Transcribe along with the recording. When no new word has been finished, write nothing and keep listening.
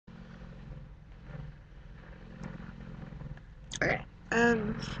Okay.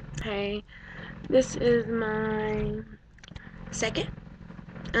 Hey, this is my second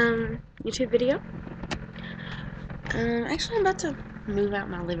YouTube video. Actually, I'm about to move out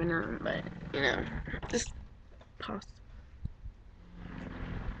my living room, but just pause.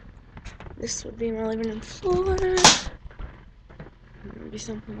 This would be my living room floor. Maybe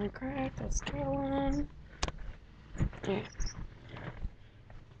something like crack. That's Caroline. Okay.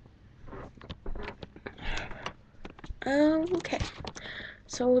 Okay.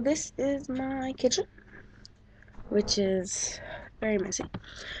 So this is my kitchen, which is very messy.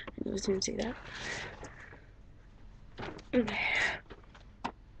 You can see that. Okay.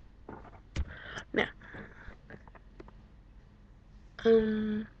 Now,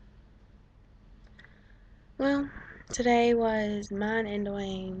 well, today was mine and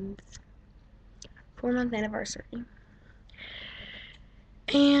Dwayne's 4-month anniversary.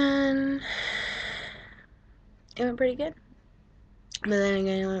 And it went pretty good. But then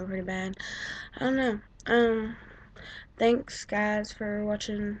again, it went pretty bad. I don't know. Thanks guys for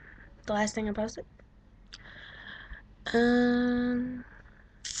watching the last thing I posted.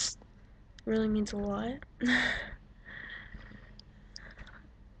 Really means a lot.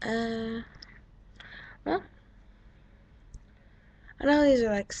 Well, I know these are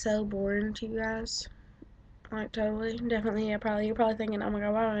like so boring to you guys. Like totally, definitely. You're probably thinking, oh my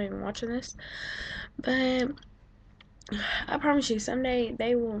god, why am I even watching this? But I promise you, someday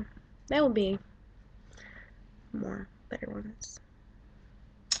they will be more better ones.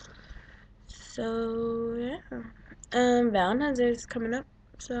 So yeah, Valentine's Day is coming up,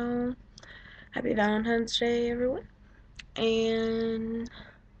 so happy Valentine's Day, everyone. And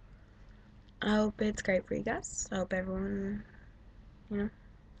I hope it's great for you guys. I hope everyone,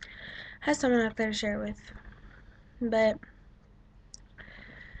 has someone out there to share with. But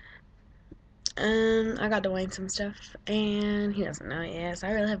I got Dwayne some stuff, and he doesn't know it yet. So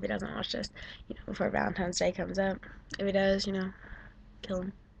I really hope he doesn't watch this, before Valentine's Day comes up. If he does, kill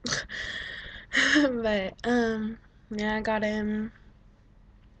him. But yeah, I got him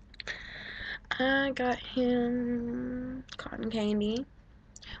cotton candy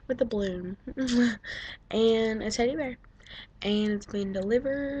with a balloon and a teddy bear, and it's being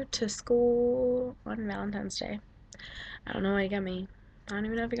delivered to school on Valentine's Day. I don't know what he got me. I don't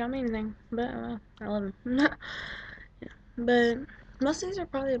even know if he got me anything, but I love him. Yeah. But most of these are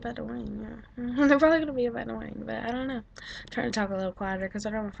probably about Dwayne. Yeah, they're probably gonna be about Dwayne, but I don't know. I'm trying to talk a little quieter because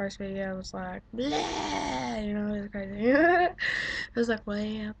I know my first video was like blah, it was crazy. It was like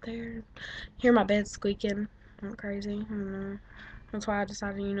way out there. Hear my bed squeaking. I'm crazy. I don't know. That's why I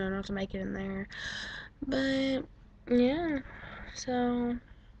decided, not to make it in there. But yeah, so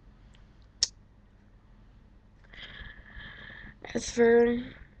as for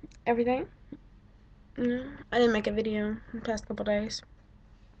everything, I didn't make a video the past couple days.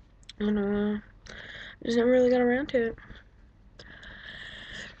 And just never really got around to it.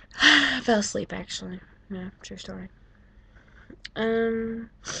 I fell asleep actually. Yeah, true story.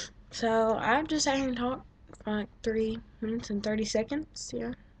 So I've just sat here and talked for like 3 minutes and 30 seconds.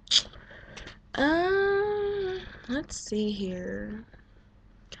 Yeah. Let's see here.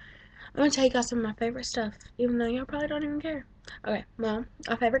 I'm gonna tell you guys some of my favorite stuff, even though y'all probably don't even care. Okay, well,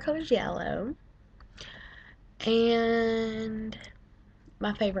 my favorite color is yellow, and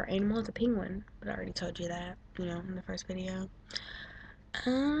my favorite animal is a penguin. But I already told you that, in the first video.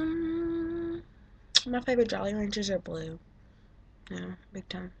 My favorite Jolly Ranchers are blue. Yeah, big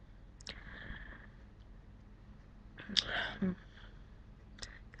time.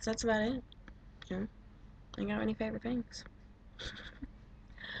 Cause that's about it. I ain't got any favorite things.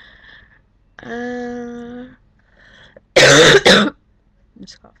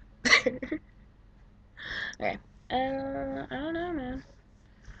 Just coughing. Okay. I don't know, man.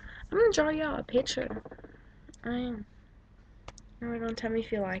 I'm gonna draw y'all a picture. I am. You're gonna tell me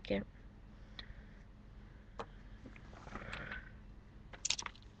if you like it.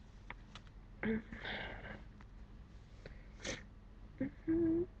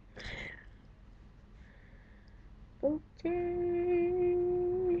 Okay.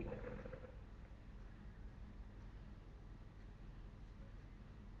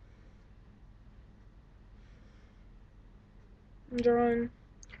 I'm drawing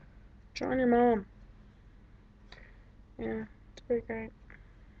your mom. Yeah, it's pretty great.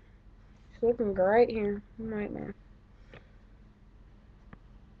 She's looking great here. Right, man.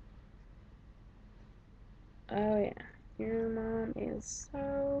 Oh yeah, your mom is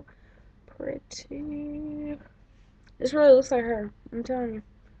so pretty. This really looks like her. I'm telling you.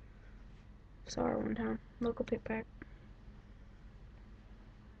 Saw her one time. Local pickpack.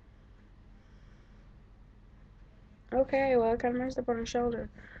 Okay, well, I kind of messed up on her shoulder.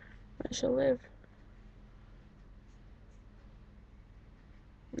 But she'll live.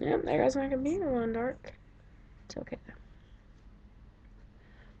 Yep, there goes my computer going dark. It's okay though.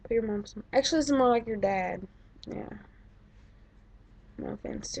 But your mom's. Actually, it's more like your dad. Yeah. No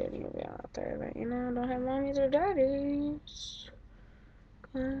offense to any of y'all out there that, don't have mommies or daddies.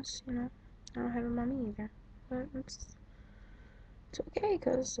 Because, I don't have a mommy either. But it's okay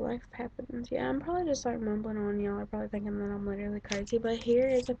because life happens. Yeah, I'm probably just like mumbling on. Y'all are probably thinking that I'm literally crazy. But here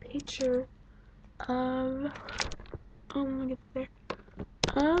is a picture of. Oh, let me get there.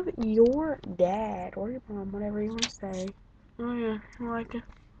 Of your dad or your mom, whatever you want to say. Oh, yeah, I like it.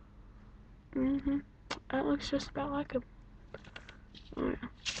 That looks just about like him. Oh,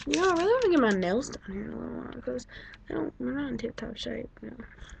 yeah. I really want to get my nails done here in a little while because they're not in tip top shape. They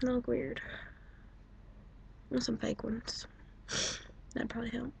look weird. With some fake ones. That'd probably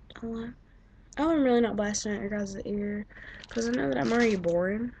help a lot. I'm really not blasting at your guys' ear because I know that I'm already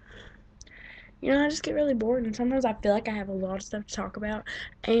boring. I just get really bored and sometimes I feel like I have a lot of stuff to talk about.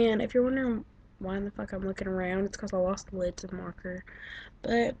 And if you're wondering why the fuck I'm looking around, it's because I lost the lid to the marker.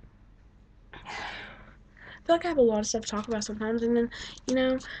 But I feel like I have a lot of stuff to talk about sometimes, and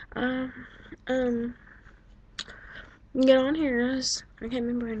then, um, um, get on here. I can't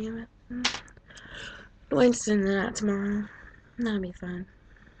remember any of it. Wait to send that out tomorrow. That'll be fun.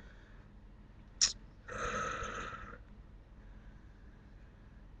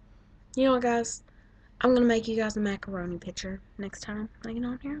 You know what, guys? I'm gonna make you guys a macaroni picture next time I get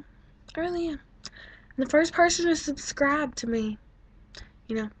on here. I really am. And the first person to subscribe to me,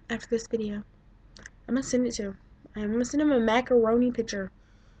 after this video, I'm gonna send it to him. I'm gonna send him a macaroni picture.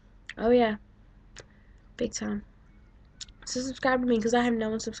 Oh yeah, big time. So subscribe to me because I have no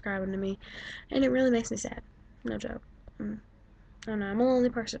one subscribing to me, and it really makes me sad. No joke. I don't know. I'm a lonely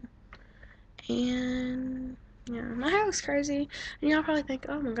person, and yeah, my hair looks crazy, and y'all probably think,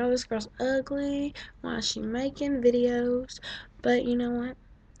 "Oh my god, this girl's ugly. Why is she making videos?" But you know what?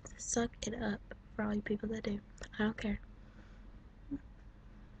 Suck it up for all you people that do. I don't care.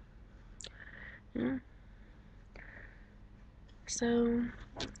 Yeah. So,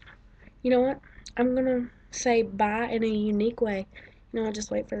 you know what? I'm gonna say bye in a unique way.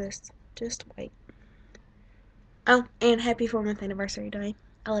 Just wait for this. Just wait. Oh, and happy 4-month anniversary, Dwayne.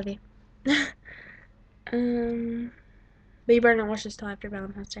 I love you. um, but you better not watch this till after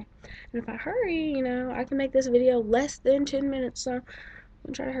Valentine's Day. And if I hurry, I can make this video less than 10 minutes. So, I'm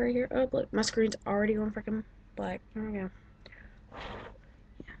gonna try to hurry here. Oh, look, my screen's already going freaking black. There we go.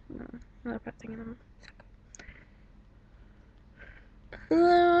 Yeah, no, I'm not thinking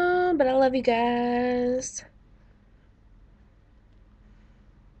but I love you guys.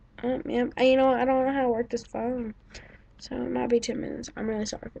 Yeah, and you know what? I don't know how to work this phone. So it might be 10 minutes. I'm really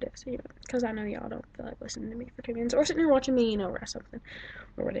sorry for this, because I know y'all don't feel like listening to me for 10 minutes or sitting here watching me, or something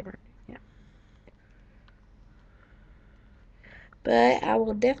or whatever. Yeah. But I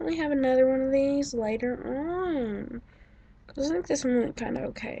will definitely have another one of these later on. Because I think this one went kind of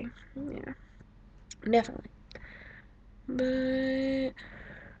okay. Yeah. Definitely. But,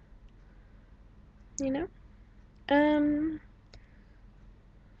 you know,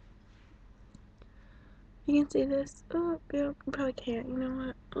 you can see this. Oh, yeah, you probably can't. You know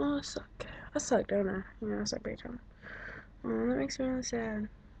what? Oh, I suck. I suck, don't I? I suck big time. Oh, that makes me really sad.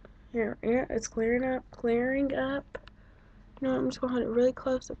 Here, yeah, it's clearing up. Clearing up. I'm just gonna hold it really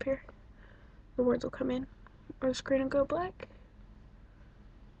close up here. The words will come in. Or the screen will go black.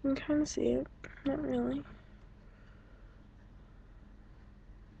 You can kind of see it. Not really.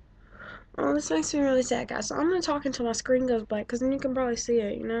 Oh, this makes me really sad, guys. So I'm gonna talk until my screen goes black, because then you can probably see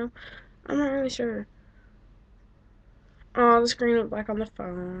it, I'm not really sure. Oh, the screen went black on the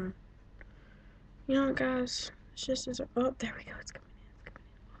phone. You know what, guys? It's just as... Oh, there we go. It's coming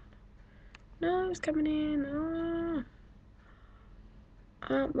in. No, it's coming in. Oh.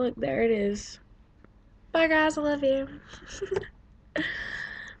 Oh, look, there it is. Bye, guys. I love you.